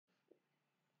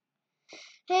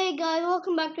Hey guys,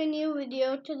 welcome back to a new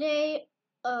video. Today,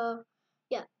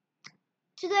 yeah,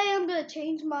 today I'm gonna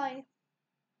change my.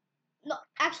 No,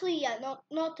 actually, yeah,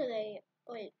 not today.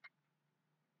 Wait,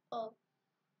 oh,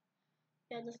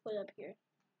 yeah, just put it up here.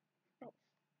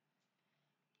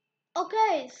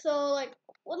 Okay, so like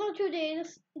 1 or 2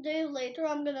 days later,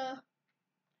 I'm gonna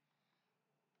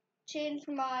change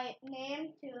my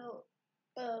name to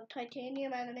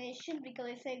Titanium Animation because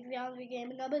I think the Zombie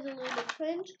Gaming Hub is a little bit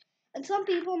cringe, and some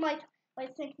people might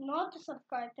think not to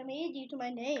subscribe to me due to my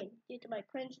name, due to my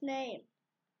cringe name.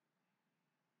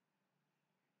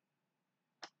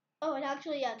 Oh, and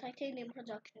actually, yeah, Titanium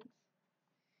Productions.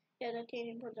 Yeah,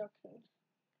 Titanium Productions.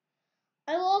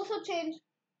 I will also change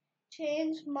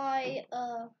my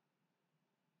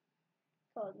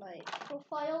my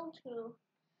profile to.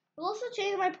 I'll also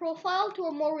change my profile to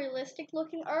a more realistic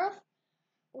looking Earth,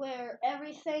 where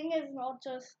everything is not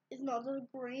just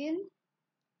green,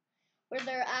 where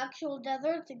there are actual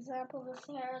deserts. Example, the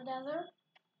Sahara Desert.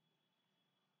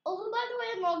 Also, by the way,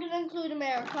 I'm not gonna include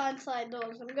America inside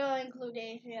those. I'm gonna include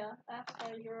Asia,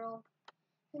 Africa, Europe,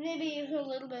 and maybe even a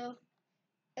little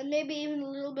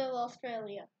bit of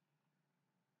Australia.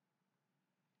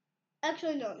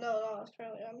 Actually, no, not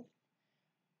Australia.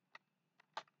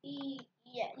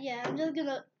 Yeah. I'm just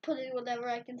gonna put in whatever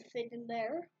I can fit in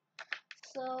there.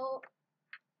 So,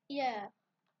 yeah,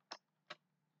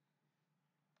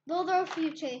 those are a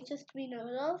few changes to be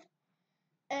noted of.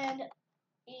 And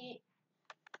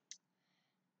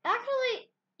actually,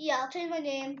 yeah, I'll change my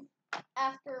name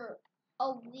after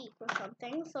a week or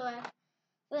something, so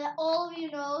that all of you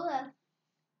know that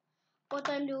what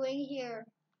I'm doing here,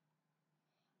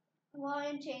 why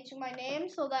I'm changing my name,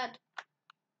 so that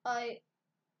I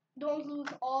don't lose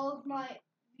all of my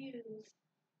views.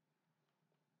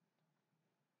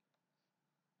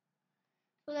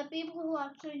 So that people who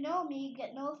actually know me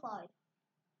get notified.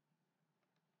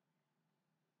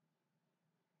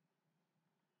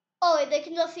 Oh wait, they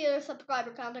can just see their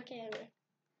subscriber count. Okay.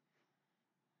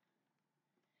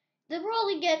 They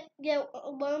probably get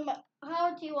one of my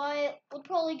Howard TY will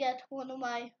probably get one of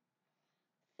my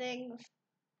things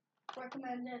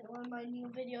recommended, one of my new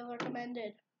videos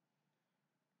recommended,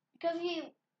 because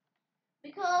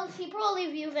he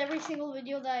probably views every single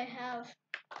video that I have,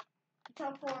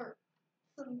 except for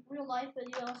some real life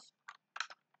videos,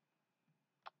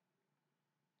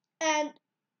 and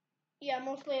yeah,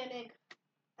 mostly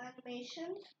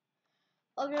animations.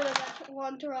 Other than that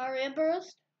one Terraria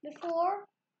burst before.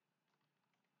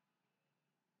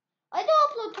 I don't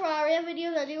upload Terraria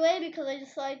videos anyway because I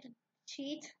decided to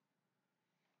cheat.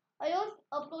 I don't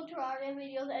upload Terraria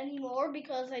videos anymore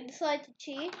because I decided to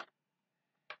cheat.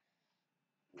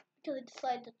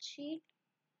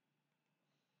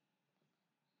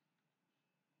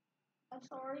 I'm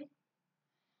sorry.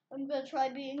 I'm gonna try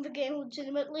beating the game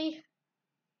legitimately.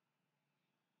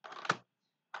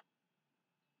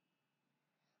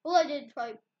 Well, I did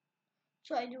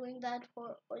try doing that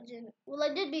for legit. Well,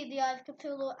 I did beat the Eye of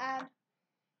Cthulhu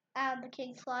and the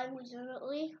King Slime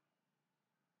legitimately.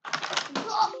 Including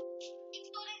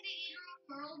the Eater of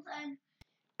Worlds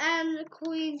and the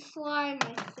Queen Slime,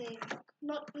 I think.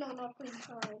 Not Queen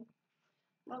Slime.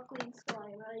 Not Queen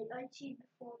Slime. I cheated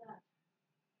before that.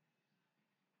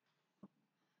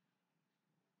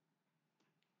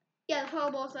 Yeah, the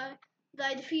final boss that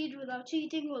I defeated without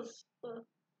cheating was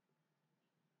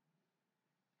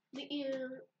the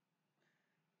Eater.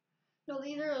 No,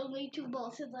 these are only two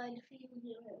bosses I defeated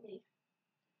legitimately.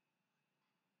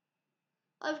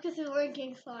 I've considered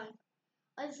King Slime.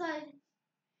 I decided,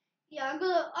 yeah,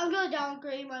 I'm gonna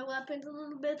downgrade my weapons a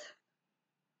little bit.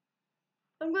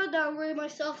 I'm gonna downgrade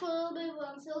myself a little bit, but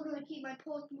I'm still gonna keep my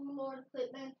post-Moon Lord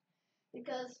equipment,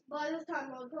 because by this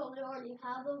time I'll probably already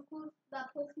have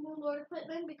that post-Moon Lord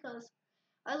equipment, because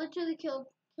I literally killed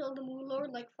the Moon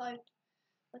Lord like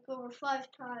over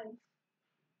 5 times.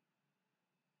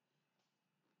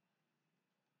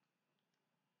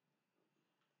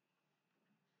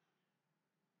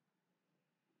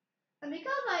 And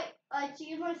because I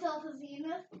achieved myself a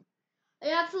Zenith, I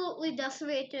absolutely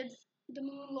decimated the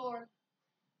Moon Lord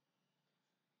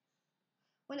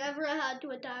whenever I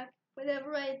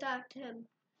attacked him.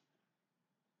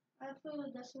 I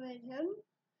absolutely decimated him.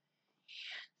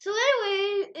 So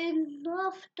anyway,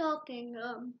 enough talking.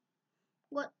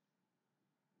 What?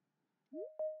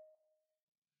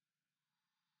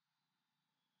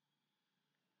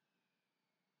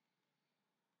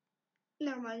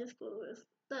 Never mind. Just glue this.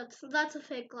 That's a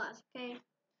fake class. Okay,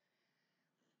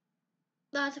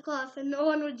 that's a class, and no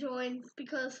one would join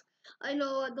because I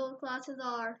know what those classes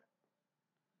are.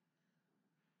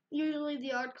 Usually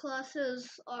the art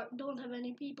classes don't have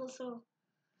any people, so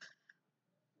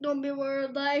Don't be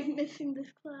worried that I'm missing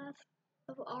this class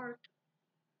of art.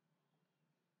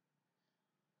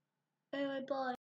 Anyway, bye.